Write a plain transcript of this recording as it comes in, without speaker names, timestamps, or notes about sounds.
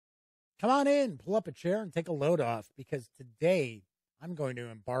Come on in, pull up a chair, and take a load off because today I'm going to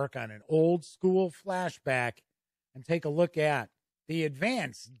embark on an old school flashback and take a look at the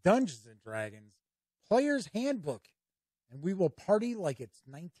Advanced Dungeons and Dragons Player's Handbook. And we will party like it's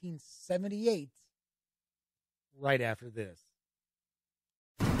 1978 right after this.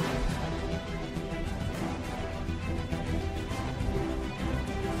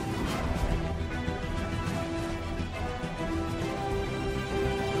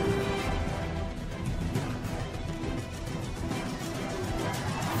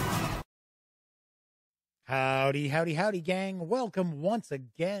 Howdy, howdy, howdy, gang. Welcome once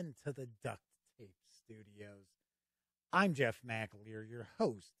again to the Duct Tape Studios. I'm Jeff McAleer, your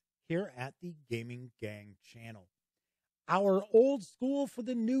host here at the Gaming Gang channel. Our old school for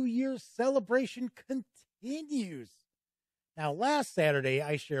the New Year celebration continues. Now, last Saturday,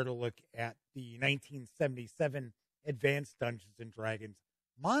 I shared a look at the 1977 Advanced Dungeons and Dragons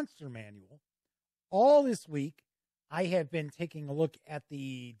Monster Manual. All this week, I have been taking a look at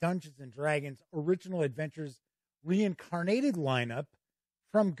the Dungeons & Dragons Original Adventures Reincarnated lineup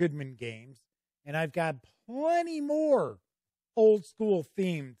from Goodman Games, and I've got plenty more old school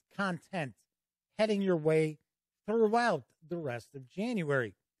themed content heading your way throughout the rest of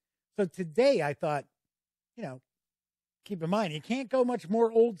January. So today I thought, keep in mind, you can't go much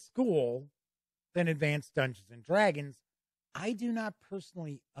more old school than Advanced Dungeons & Dragons. I do not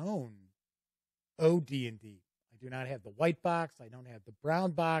personally own AD&D. I do not have the white box. I don't have the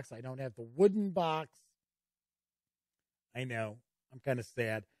brown box. I don't have the wooden box. I know. I'm kind of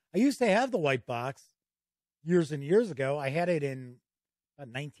sad. I used to have the white box years and years ago. I had it in about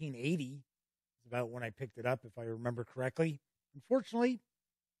 1980. It's about when I picked it up, if I remember correctly. Unfortunately,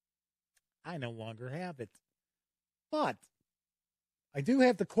 I no longer have it. But I do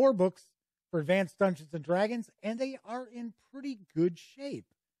have the core books for Advanced Dungeons & Dragons, and they are in pretty good shape.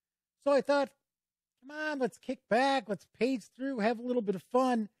 So I thought, come on, let's kick back. Let's page through, have a little bit of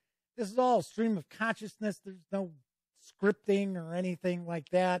fun. This is all stream of consciousness. There's no scripting or anything like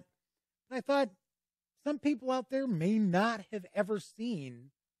that. But I thought some people out there may not have ever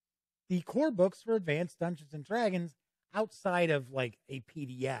seen the core books for Advanced Dungeons and Dragons outside of like a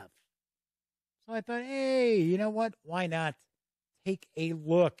PDF. So I thought, hey, you know what? Why not take a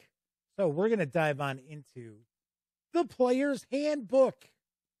look? So we're going to dive on into the Player's Handbook.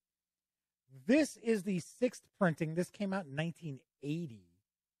 This is the sixth printing. This came out in 1980.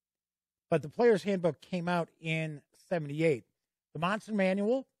 But the Player's Handbook came out in 78. The Monster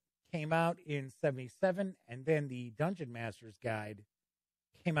Manual came out in 77. And then the Dungeon Master's Guide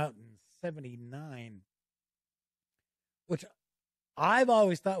came out in 79. Which I've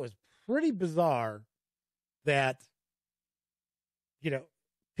always thought was pretty bizarre that,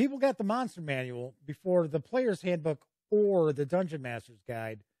 people got the Monster Manual before the Player's Handbook or the Dungeon Master's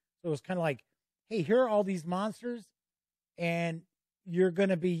Guide. So it was kind of like, hey, here are all these monsters, and you're going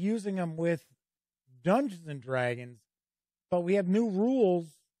to be using them with Dungeons and Dragons, but we have new rules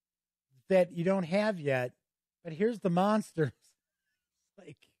that you don't have yet. But here's the monsters.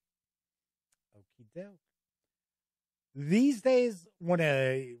 Like, okie doke. These days, when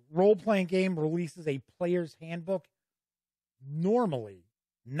a role-playing game releases a player's handbook, normally,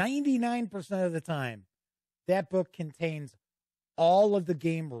 99% of the time, that book contains all of the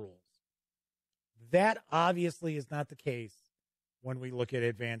game rules. That obviously is not the case when we look at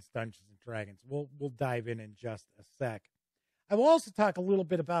Advanced Dungeons and Dragons. We'll dive in just a sec. I will also talk a little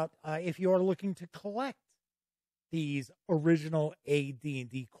bit about if you are looking to collect these original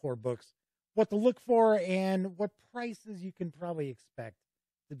AD&D core books, what to look for and what prices you can probably expect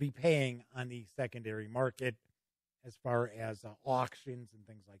to be paying on the secondary market as far as auctions and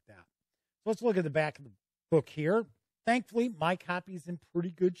things like that. So let's look at the back of the book here. Thankfully, my copy is in pretty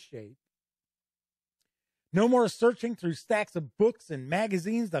good shape. No more searching through stacks of books and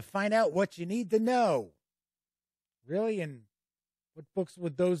magazines to find out what you need to know. Really? And what books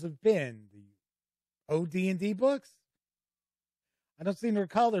would those have been? The OD&D books? I don't seem to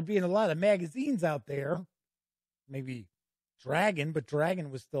recall there being a lot of magazines out there. Maybe Dragon, but Dragon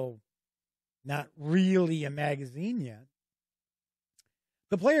was still not really a magazine yet.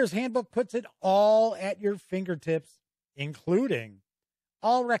 The Player's Handbook puts it all at your fingertips, including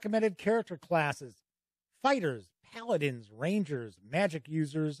all recommended character classes, fighters, paladins, rangers, magic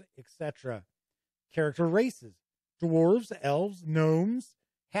users, etc. Character races, dwarves, elves, gnomes,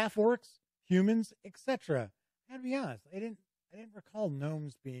 half-orcs, humans, etc. I gotta be honest, I didn't recall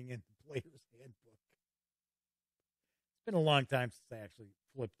gnomes being in the Player's Handbook. It's been a long time since I actually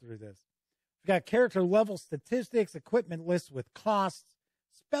flipped through this. We've got character level statistics, equipment lists with costs,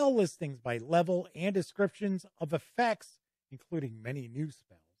 spell listings by level, and descriptions of effects, including many new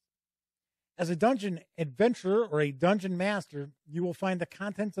spells. As a dungeon adventurer or a dungeon master, you will find the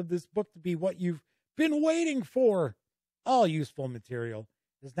contents of this book to be what you've been waiting for. All useful material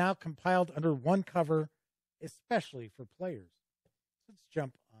is now compiled under one cover, especially for players. Let's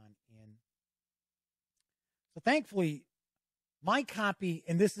jump on in. So thankfully, my copy,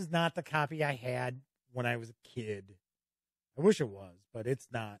 and this is not the copy I had when I was a kid. I wish it was, but it's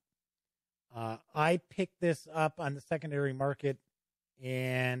not. I picked this up on the secondary market,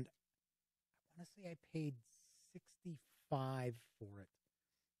 and I want to say I paid $65 for it.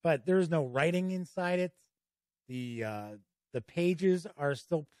 But there's no writing inside it. The pages are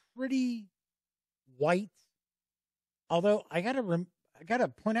still pretty white. Although I gotta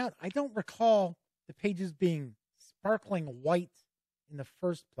point out, I don't recall the pages being sparkling white in the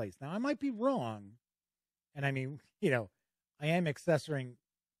first place. Now I might be wrong, and I mean, I am accessing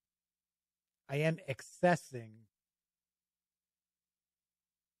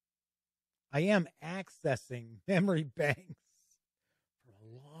memory banks from a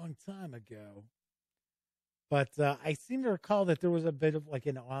long time ago. But I seem to recall that there was a bit of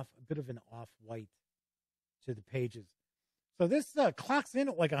an off-white to the pages. So this clocks in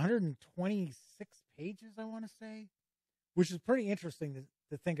at like 126 pages, I want to say, which is pretty interesting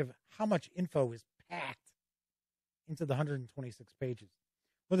to think of how much info is packed into the 126 pages.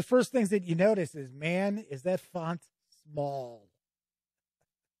 Well, the first things that you notice is, man, is that font small.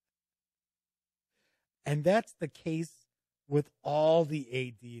 And that's the case with all the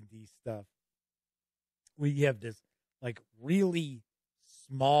AD&D stuff. We have this like really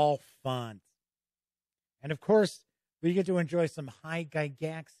small font. And of course, we get to enjoy some high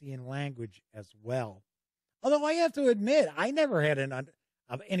Gygaxian language as well. Although I have to admit, I never had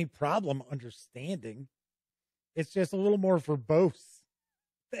any problem understanding. It's just a little more verbose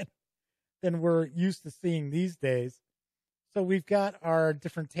than we're used to seeing these days. So we've got our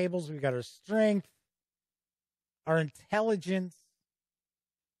different tables. We've got our strength, our intelligence.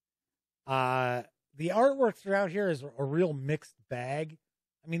 The artwork throughout here is a real mixed bag.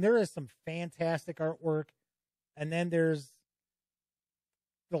 I mean, there is some fantastic artwork. And then there's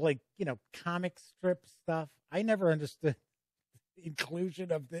the comic strip stuff. I never understood the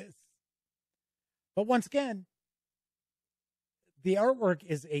inclusion of this. But once again, the artwork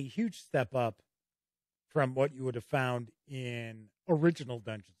is a huge step up from what you would have found in original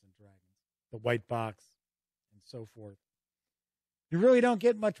Dungeons and Dragons, the white box and so forth. You really don't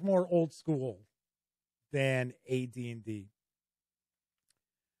get much more old school than AD&D.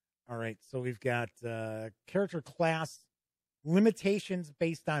 All right, so we've got character class limitations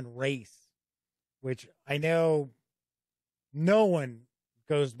based on race, which I know no one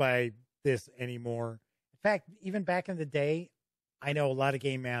goes by this anymore. In fact, even back in the day, I know a lot of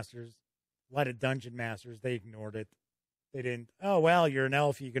game masters, a lot of dungeon masters, they ignored it. They didn't, oh, well, you're an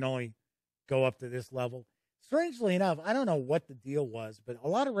elf, you can only go up to this level. Strangely enough, I don't know what the deal was, but a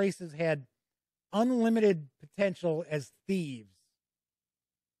lot of races had unlimited potential as thieves.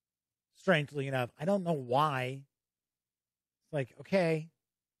 Strangely enough, I don't know why. It's like, okay,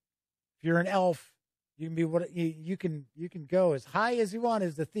 if you're an elf, you can be you can go as high as you want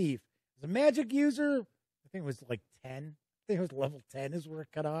as a thief. As a magic user, I think it was like 10. I think it was level 10 is where it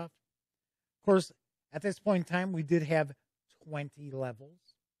cut off. Of course, at this point in time, we did have 20 levels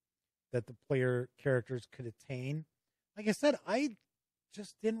that the player characters could attain. Like I said, I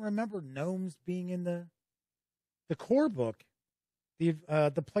just didn't remember gnomes being in the core book,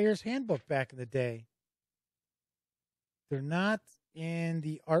 the player's handbook back in the day. They're not in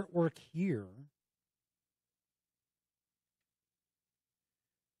the artwork here.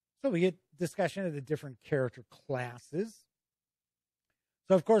 So we get discussion of the different character classes.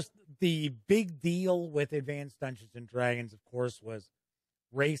 So, of course, the big deal with Advanced Dungeons and Dragons, of course, was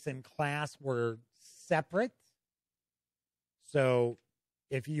race and class were separate. So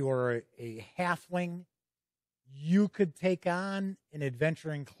if you were a halfling, you could take on an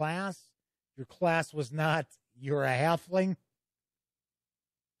adventuring class. Your class was not, you're a halfling.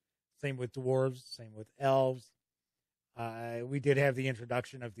 Same with dwarves, same with elves. We did have the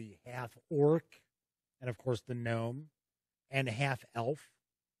introduction of the half-orc and, of course, the gnome and half-elf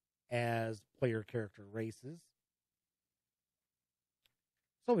as player character races.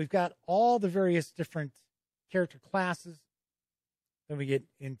 So we've got all the various different character classes. Then we get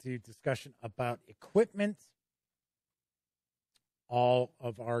into discussion about equipment, all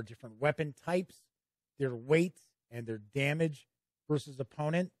of our different weapon types, their weight and their damage versus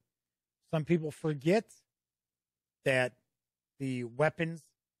opponent. Some people forget that the weapons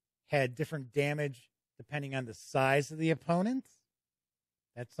had different damage depending on the size of the opponent.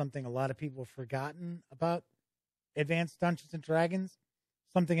 That's something a lot of people have forgotten about Advanced Dungeons and Dragons.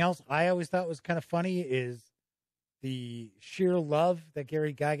 Something else I always thought was kind of funny is the sheer love that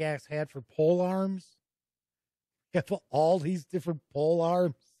Gary Gygax had for pole arms. You have all these different pole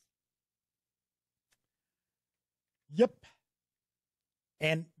arms. Yep.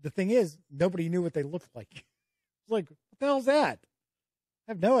 And the thing is, nobody knew what they looked like. It's like, what the hell's that?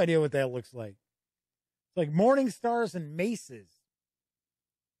 I have no idea what that looks like. It's like morning stars and maces.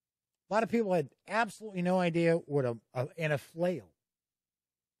 A lot of people had absolutely no idea what a flail.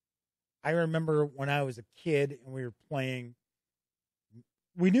 I remember when I was a kid and we were playing,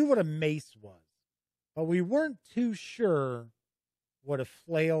 we knew what a mace was, but we weren't too sure what a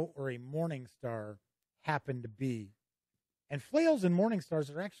flail or a morning star happened to be. And flails and morning stars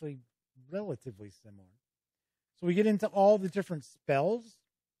are actually relatively similar. So we get into all the different spells.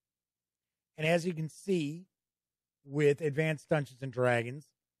 And as you can see with Advanced Dungeons and Dragons,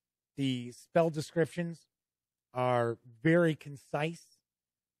 the spell descriptions are very concise.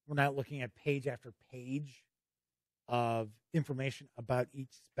 We're not looking at page after page of information about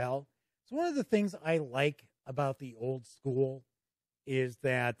each spell. So one of the things I like about the old school is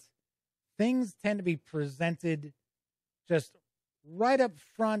that things tend to be presented just right up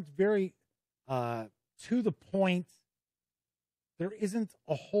front, very to the point. There isn't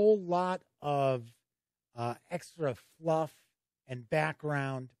a whole lot of extra fluff and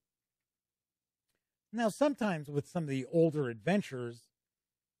background. Now, sometimes with some of the older adventures,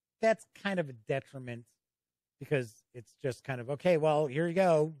 that's kind of a detriment because it's just kind of, okay, well, here you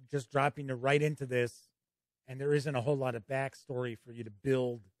go, just dropping you right into this, and there isn't a whole lot of backstory for you to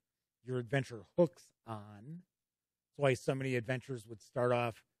build your adventure hooks on. That's why so many adventures would start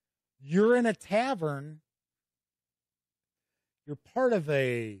off, you're in a tavern, you're part of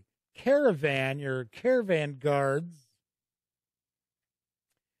a caravan, you're caravan guards.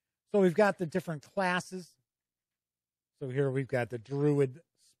 So we've got the different classes. So here we've got the druid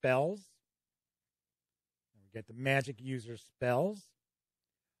spells. We get the magic user spells.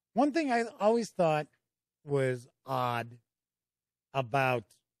 One thing I always thought was odd about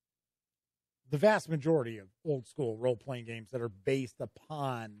the vast majority of old school role-playing games that are based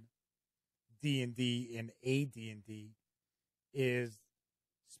upon D&D and AD&D is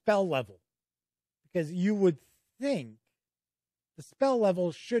spell level. Because you would think the spell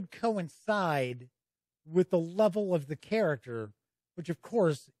level should coincide with the level of the character, which of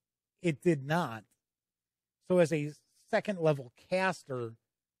course it did not. So as a second level caster,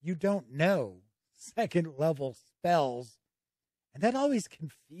 you don't know second level spells. And that always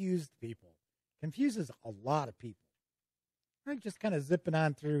confused people. Confuses a lot of people. I'm just kind of zipping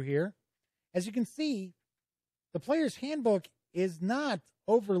on through here. As you can see, the player's handbook is not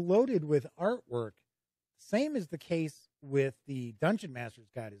overloaded with artwork. Same is the case with the Dungeon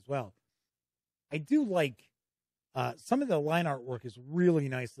Master's Guide as well. I do like some of the line artwork is really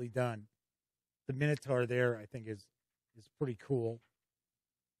nicely done. The Minotaur there, I think, is pretty cool.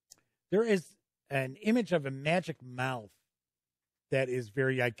 There is an image of a magic mouth that is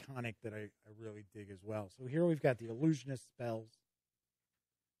very iconic that I really dig as well. So here we've got the illusionist spells.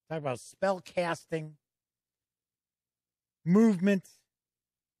 Talk about spell casting, movement,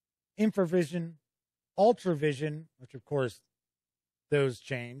 infravision, ultravision, which of course those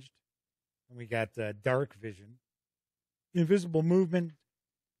changed. And we got dark vision, invisible movement,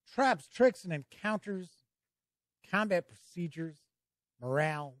 traps, tricks, and encounters, combat procedures,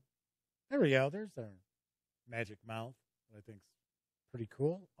 morale. There we go. There's our magic mouth, I think's pretty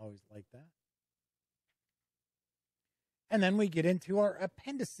cool. Always like that. And then we get into our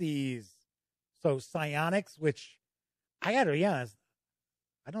appendices. So psionics, which I got to be honest,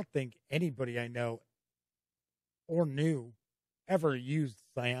 I don't think anybody I know or knew ever used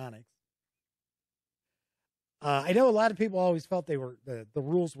psionics. I know a lot of people always felt they were the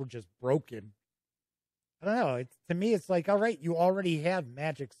rules were just broken. I don't know. To me, it's like, all right, you already have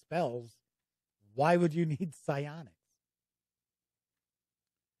magic spells. Why would you need psionics?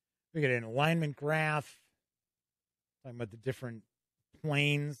 We get an alignment graph, talking about the different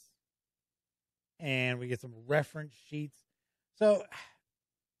planes, and we get some reference sheets. So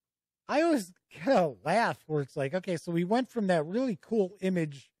I always kind of laugh where it's like, okay, so we went from that really cool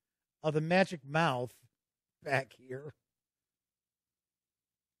image of the magic mouth back here.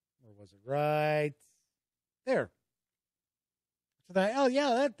 Where was it? Right there. So that, oh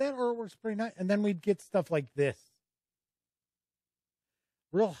yeah, that artwork's pretty nice. And then we'd get stuff like this.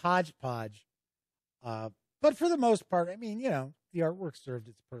 Real hodgepodge. But for the most part, I mean, the artwork served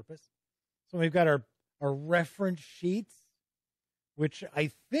its purpose. So we've got our reference sheets, which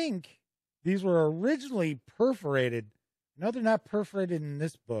I think these were originally perforated. No, they're not perforated in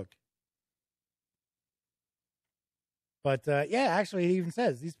this book. But yeah, actually, it even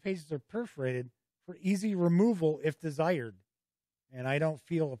says these pages are perforated for easy removal if desired. And I don't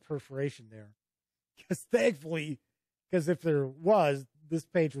feel a perforation there. Because thankfully, because if there was, this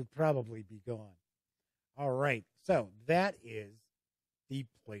page would probably be gone. All right. So that is the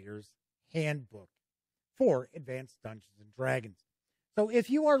Player's Handbook for Advanced Dungeons and Dragons. So if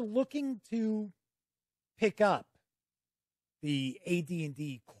you are looking to pick up the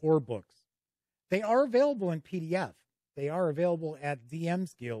AD&D core books, they are available in PDF. They are available at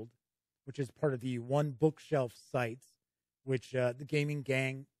DM's Guild, which is part of the One Bookshelf sites, which the Gaming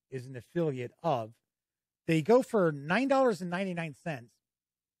Gang is an affiliate of. They go for $9.99,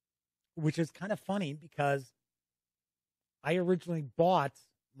 which is kind of funny because I originally bought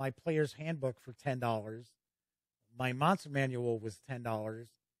my Player's Handbook for $10. My Monster Manual was $10,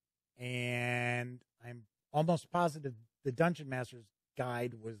 and I'm almost positive the Dungeon Master's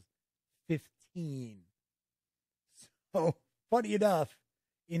Guide was $15. So, funny enough,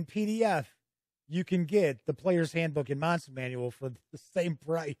 in PDF, you can get the Player's Handbook and Monster Manual for the same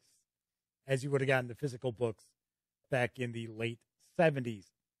price as you would have gotten the physical books back in the late 70s.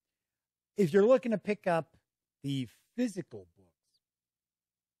 If you're looking to pick up the physical books,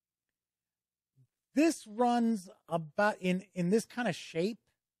 this runs about, in this kind of shape,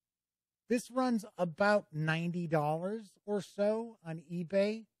 this runs about $90 or so on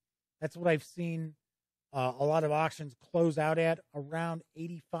eBay. That's what I've seen a lot of auctions close out at, around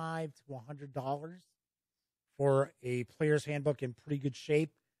 $85 to $100 for a Player's Handbook in pretty good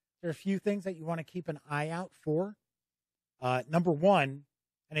shape. There are a few things that you want to keep an eye out for. Number one,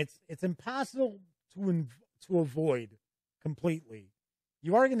 and it's impossible to avoid completely,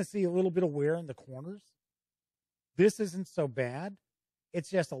 you are going to see a little bit of wear in the corners. This isn't so bad. It's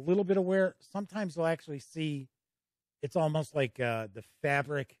just a little bit of wear. Sometimes you'll actually see it's almost like the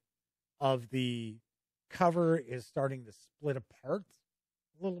fabric of the cover is starting to split apart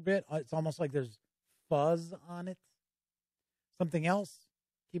a little bit. It's almost like there's fuzz on it. Something else,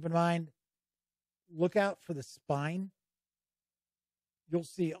 keep in mind, look out for the spine. You'll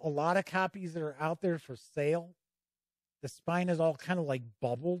see a lot of copies that are out there for sale. The spine is all kind of like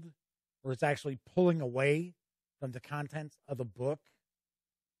bubbled, where it's actually pulling away from the contents of the book.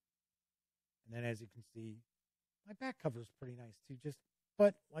 And then, as you can see, my back cover is pretty nice too.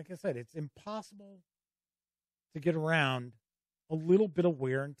 But like I said, it's impossible to get around a little bit of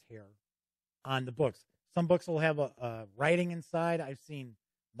wear and tear on the books. Some books will have a writing inside. I've seen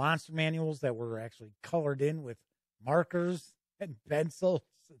monster manuals that were actually colored in with markers and pencils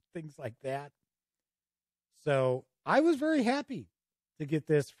and things like that. So I was very happy to get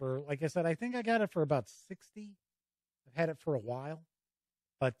this for, like I said, I think I got it for about $60. I've had it for a while.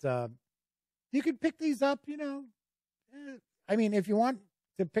 But you could pick these up, I mean, if you want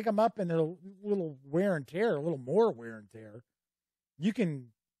to pick them up and they're a little wear and tear, a little more wear and tear, you can,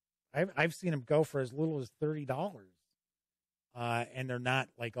 I've seen them go for as little as $30. And they're not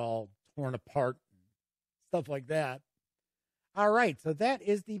like all torn apart and stuff like that. All right, so that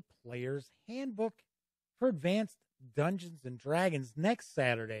is the Player's Handbook for Advanced Dungeons and Dragons. Next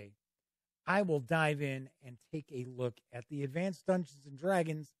Saturday, I will dive in and take a look at the Advanced Dungeons and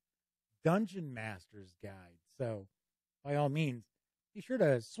Dragons Dungeon Master's Guide. So, by all means, be sure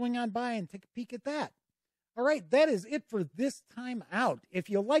to swing on by and take a peek at that. All right, that is it for this time out. If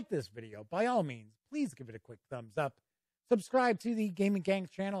you like this video, by all means, please give it a quick thumbs up. Subscribe to the Gaming Gang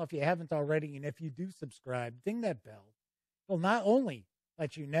channel if you haven't already, and if you do subscribe, ding that bell. It'll not only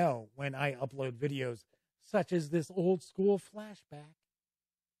let you know when I upload videos such as this old school flashback,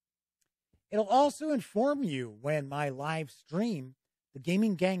 it'll also inform you when my live stream, the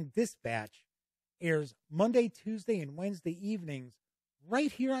Gaming Gang Dispatch, airs Monday, Tuesday, and Wednesday evenings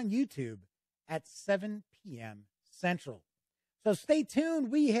right here on YouTube at 7 p.m. Central. So stay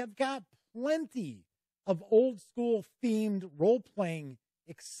tuned. We have got plenty of old school themed role-playing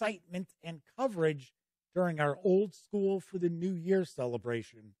excitement and coverage during our Old School for the New Year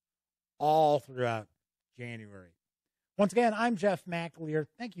celebration all throughout January. Once again, I'm Jeff McAleer.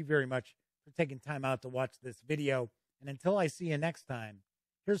 Thank you very much for taking time out to watch this video. And until I see you next time,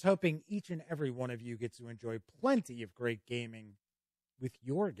 here's hoping each and every one of you gets to enjoy plenty of great gaming with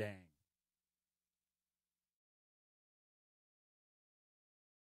your gang.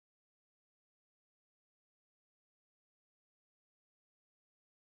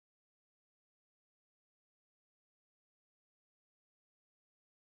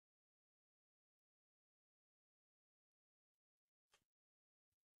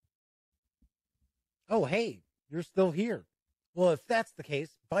 Oh, hey, you're still here. Well, if that's the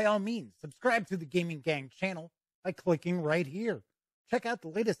case, by all means, subscribe to the Gaming Gang channel by clicking right here. Check out the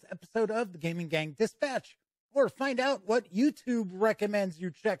latest episode of the Gaming Gang Dispatch or find out what YouTube recommends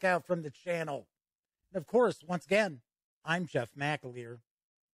you check out from the channel. And of course, once again, I'm Jeff McAleer.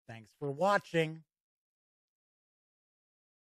 Thanks for watching.